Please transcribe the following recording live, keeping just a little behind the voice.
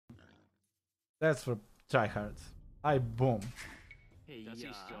That's for tryhards. I boom.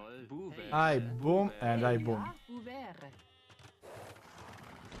 I boom and I boom.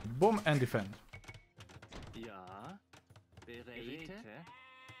 Boom and defend.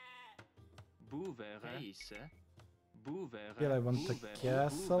 Here I want the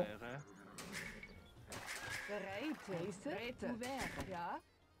castle.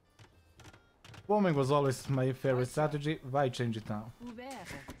 Bombing was always my favorite strategy. Why change it now?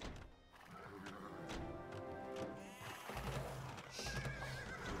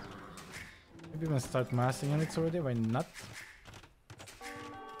 Maybe we can start massing units already. Why not?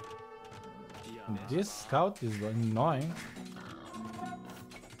 This scout is annoying.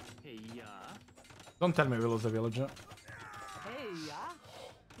 Don't tell me we lose a villager.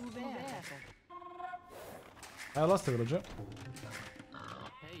 I lost a villager.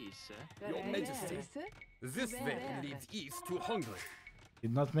 Your Majesty, this way leads east to Hungary.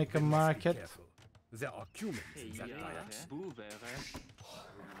 Did not make a market. Careful. There are humans in that direction.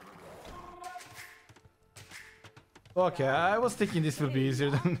 Okay, I was thinking this will be easier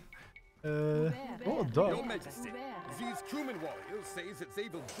than... oh, dog. Your Majesty, these human warriors say that they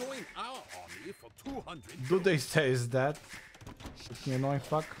will join our army for 200 Do they say is that? Fucking annoying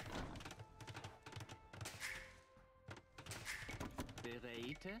fuck.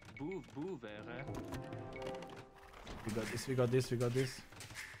 We got this, we got this, we got this.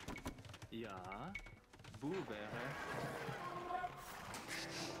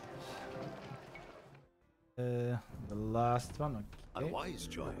 The last one, okay. A wise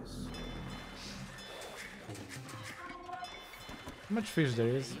choice. How much fish there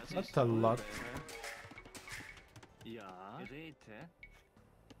is? Not a lot.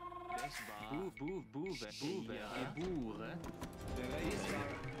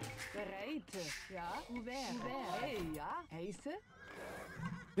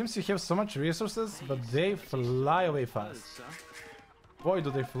 Seems you have so much resources, but they fly away fast. Boy,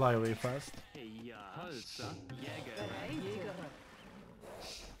 do they fly away fast.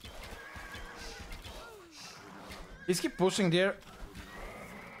 He's keep pushing there.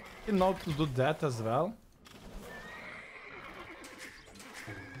 You know to do that as well.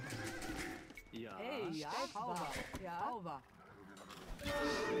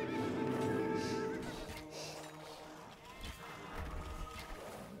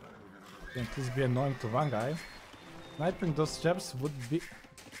 Can please be annoying to one guy. Sniping those traps would be a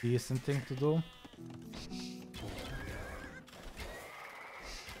decent thing to do.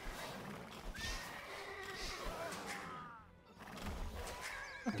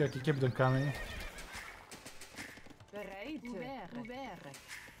 Okay, keep them coming.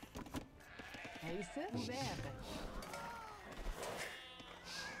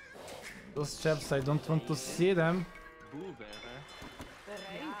 Those traps, I don't want to see them.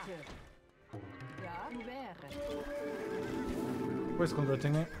 Who is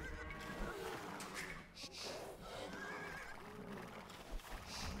converting me?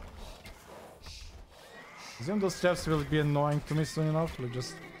 Assume those traps will be annoying to me soon enough. We'll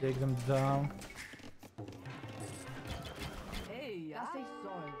just take them down.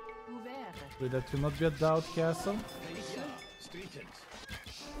 Wait, that will not be a Daut castle.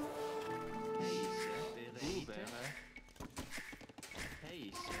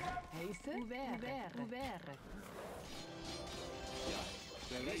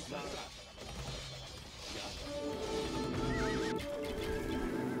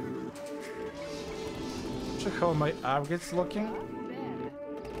 Check how my aggregate's looking.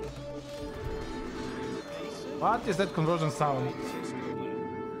 What is that conversion sound?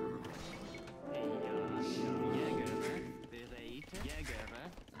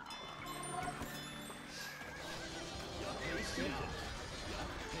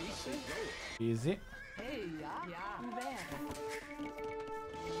 Easy.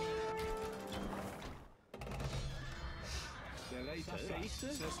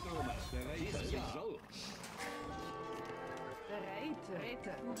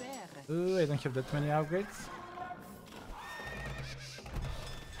 Ooh, I don't have that many upgrades.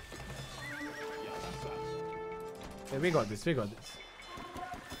 Okay, we got this, we got this.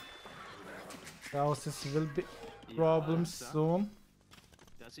 Houses will be problems soon.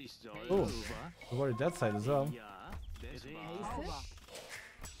 Oh, we worried that side as well.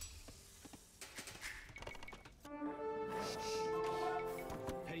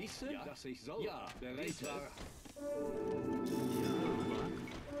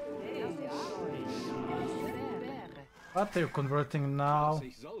 What are you converting now?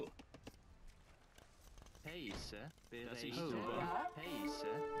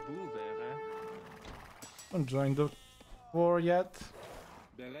 Don't join the war yet.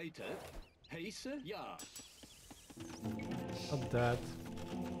 Not that.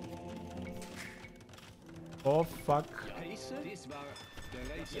 Oh fuck.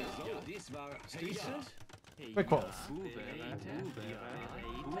 Quick calls.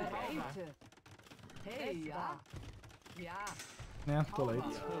 Yeah, too late.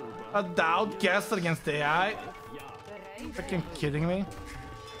 A Daut guessed against AI? Fucking kidding me? A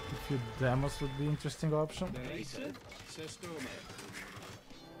few demos would be interesting option.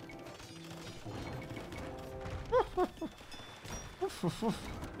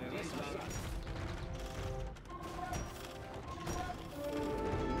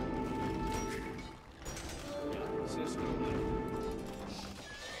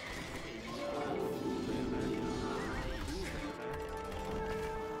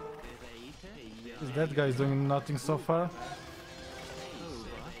 That guy is doing nothing so far.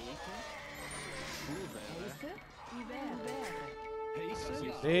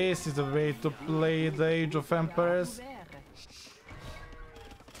 This is the way to play the Age of Empires.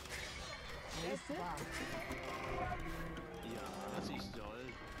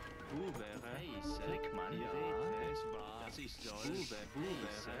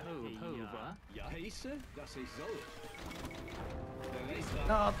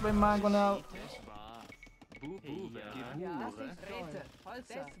 Not my mango now.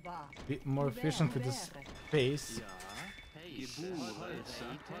 Bit more efficient with this pace.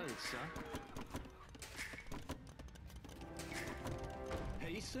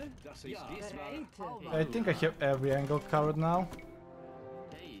 I think I have every angle covered now.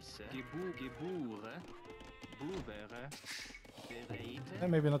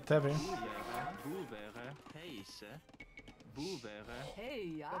 Maybe not every.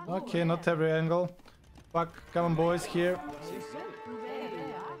 Okay, not every angle. Fuck, come on boys here.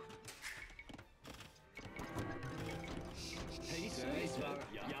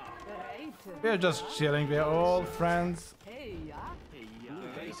 We're just chilling, we're all friends.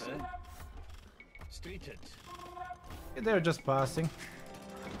 They're just passing.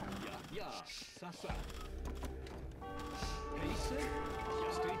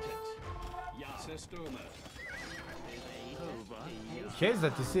 He hates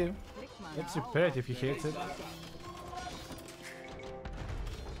that, you see. Let's repair it if he hates it.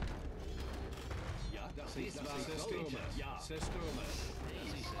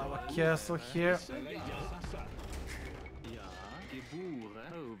 Our castle here.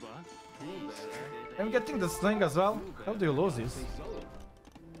 I'm getting the sling as well. How do you lose this?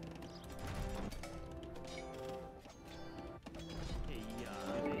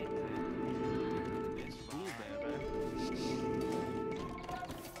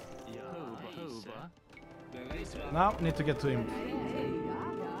 Now, need to get to him.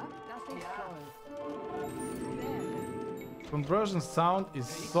 Conversion sound is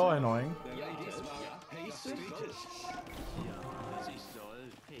so annoying.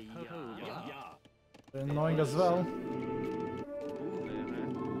 They're annoying as well.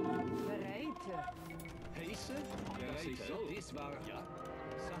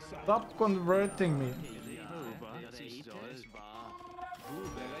 Stop converting me.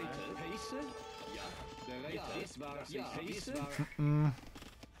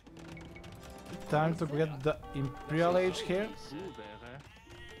 Time to get the Imperial Age here.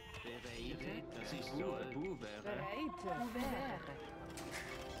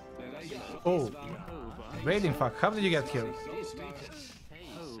 Oh, raiding fuck, how did you get here?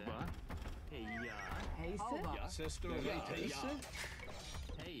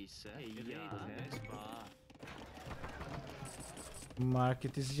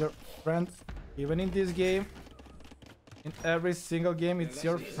 Market is your friend, even in this game. In every single game, it's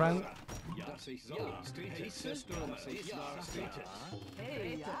your friend.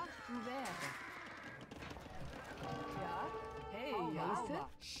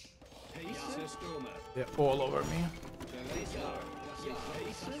 They're all over me.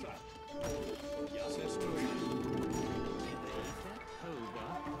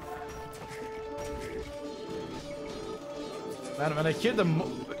 Man, when I hear the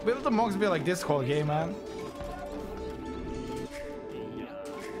will the monks be like this whole game, man?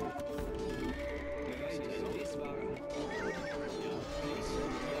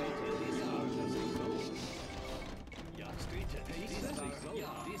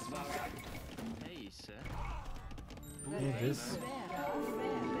 Need this.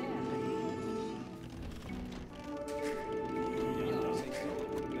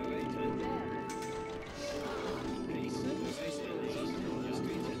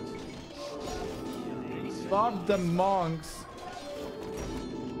 Stop the monks.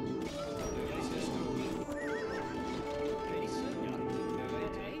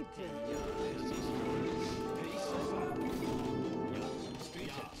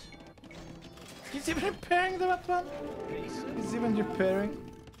 He's even repairing that one. He's even repairing.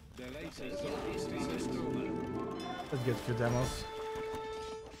 Let's get a few demos.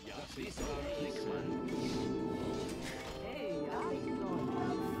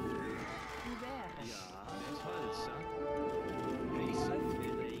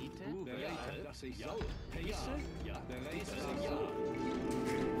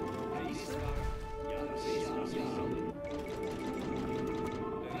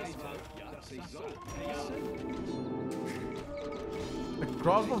 The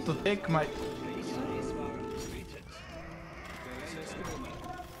crossbow to take my...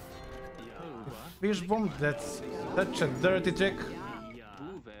 Fish bomb, that's such a dirty trick.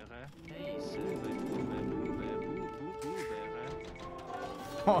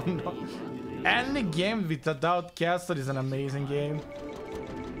 Oh no. Any game with a Daut caster is an amazing game.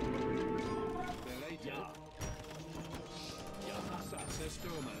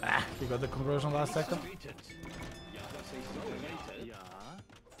 Ah, he got the conversion last second.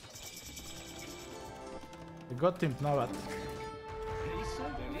 I got him, now what?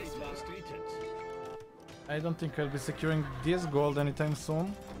 I don't think I'll be securing this gold anytime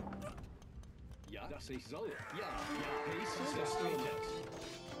soon.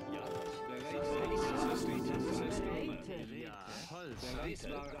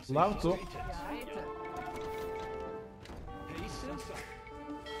 Love to.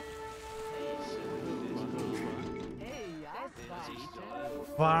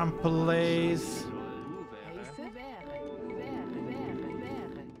 Farm place.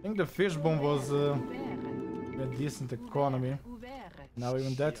 I think the fish bomb was a decent economy. Now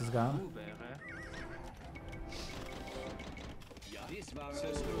even that is gone.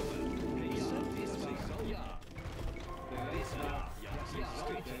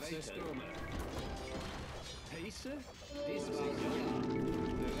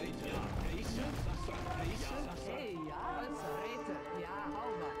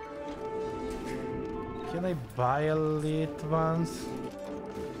 Can I buy elite ones?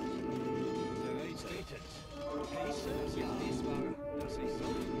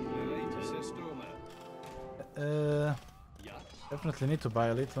 Definitely need to buy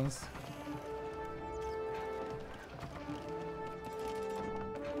elite ones.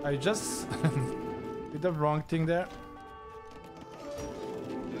 I just did the wrong thing there.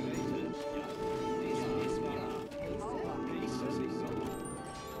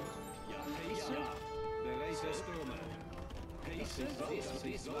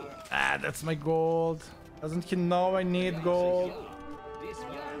 Ah, that's my gold. Doesn't he know I need gold?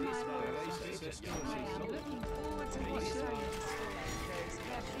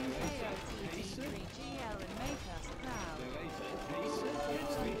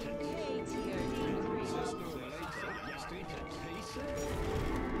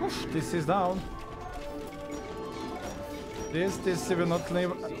 Oof, this is down. This will not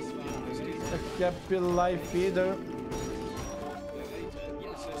leave a happy life either.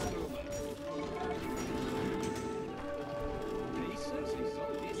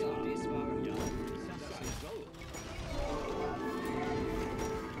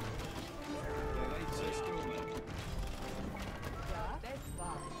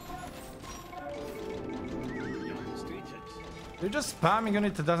 You're just spamming on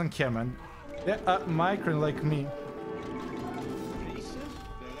it, it doesn't care, man. They're micro like me.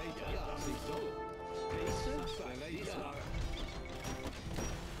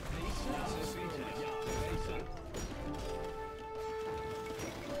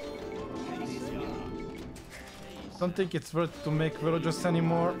 Don't think it's worth to make villagers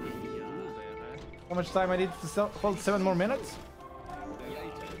anymore. How much time I need to hold? 7 more minutes?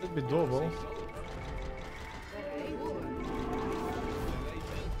 Could be doable.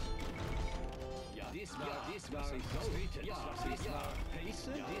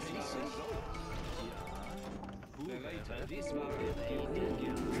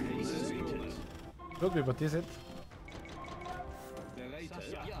 Could be, but is it?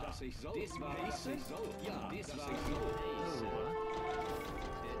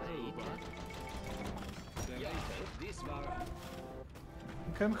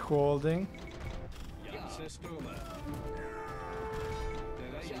 Okay, I'm holding.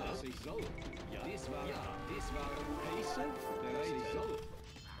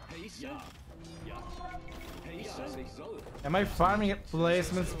 And my farming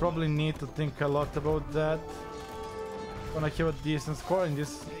placements probably need to think a lot about that when I have a decent score in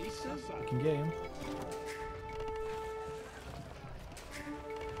this fucking game.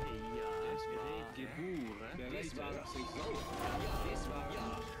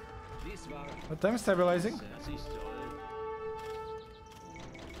 But I'm stabilizing.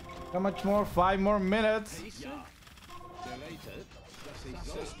 How much more? 5 more minutes.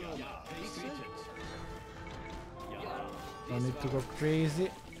 Don't need to go crazy.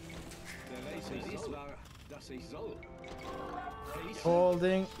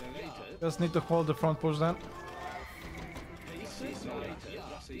 Holding. Just need to hold the front push then.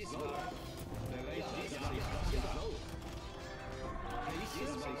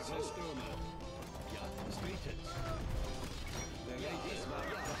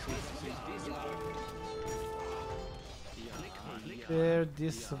 There,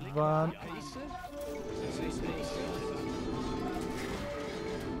 this one.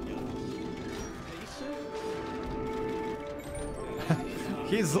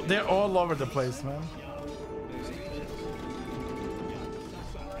 They're all over the place, man.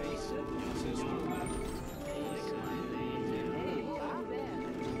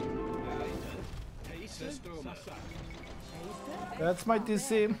 That's my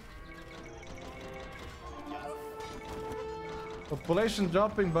TC. Population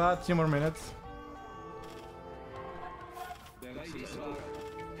dropping, but 2 more minutes.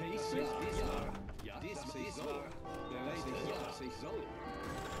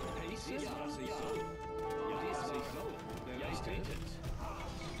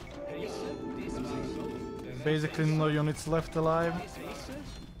 Basically no units left alive.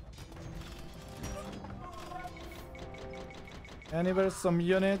 Anywhere some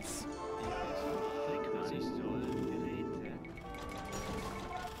units.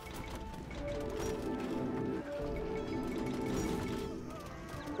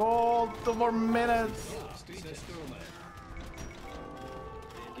 Gold, 2 more minutes.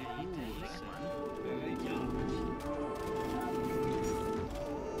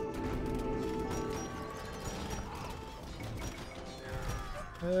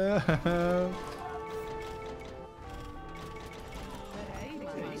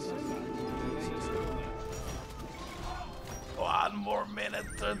 One more minute,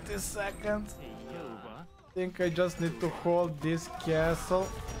 30 seconds. I think I just need to hold this castle.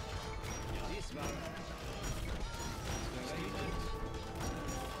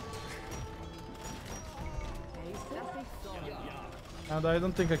 And I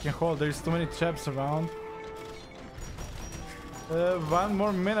don't think I can hold, there's too many traps around. 1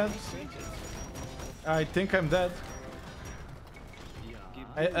 more minute. I think I'm dead.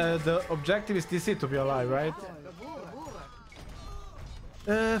 The objective is TC to be alive, right?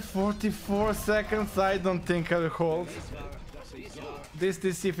 44 seconds, I don't think I'll hold. This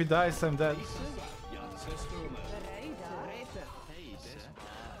TC, if he dies, I'm dead.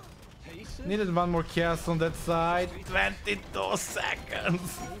 Needed 1 more castle on that side. 22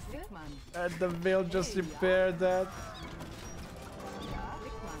 seconds. And the will just repair that.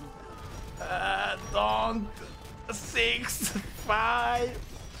 Don't. 6, 5.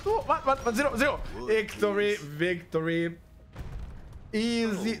 What? 0. Victory, victory.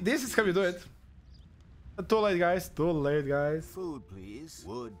 Easy. This is how you do it. Too late, guys. Too late, guys. Food, please.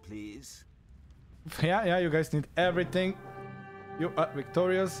 Wood, please. Yeah, you guys need everything. You are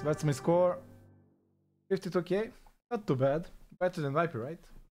victorious. That's my score. 52k. Not too bad. Better than Viper, right?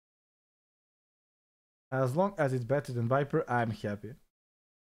 As long as it's better than Viper, I'm happy.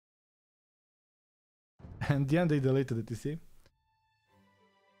 And the end they deleted the TC.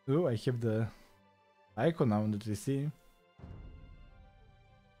 Oh, I have the icon now on the TC.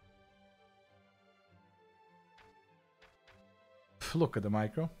 Look at the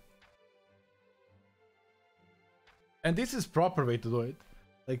micro. And this is proper way to do it.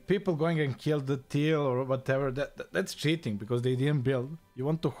 Like people going and kill the teal or whatever, that's cheating because they didn't build. You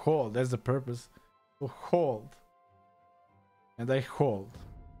want to hold, that's the purpose. To hold. And I hold.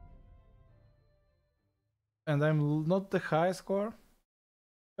 And I'm not the high score.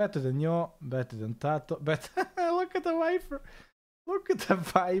 Better than Yo, better than Tato, better. Look at the Viper. Look at the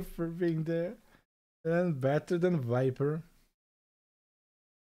Viper being there. And better than Viper.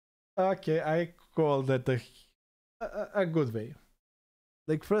 Okay, I call that a good way.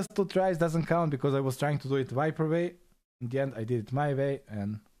 Like first 2 tries doesn't count because I was trying to do it Viper way. In the end I did it my way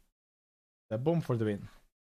and boom for the win.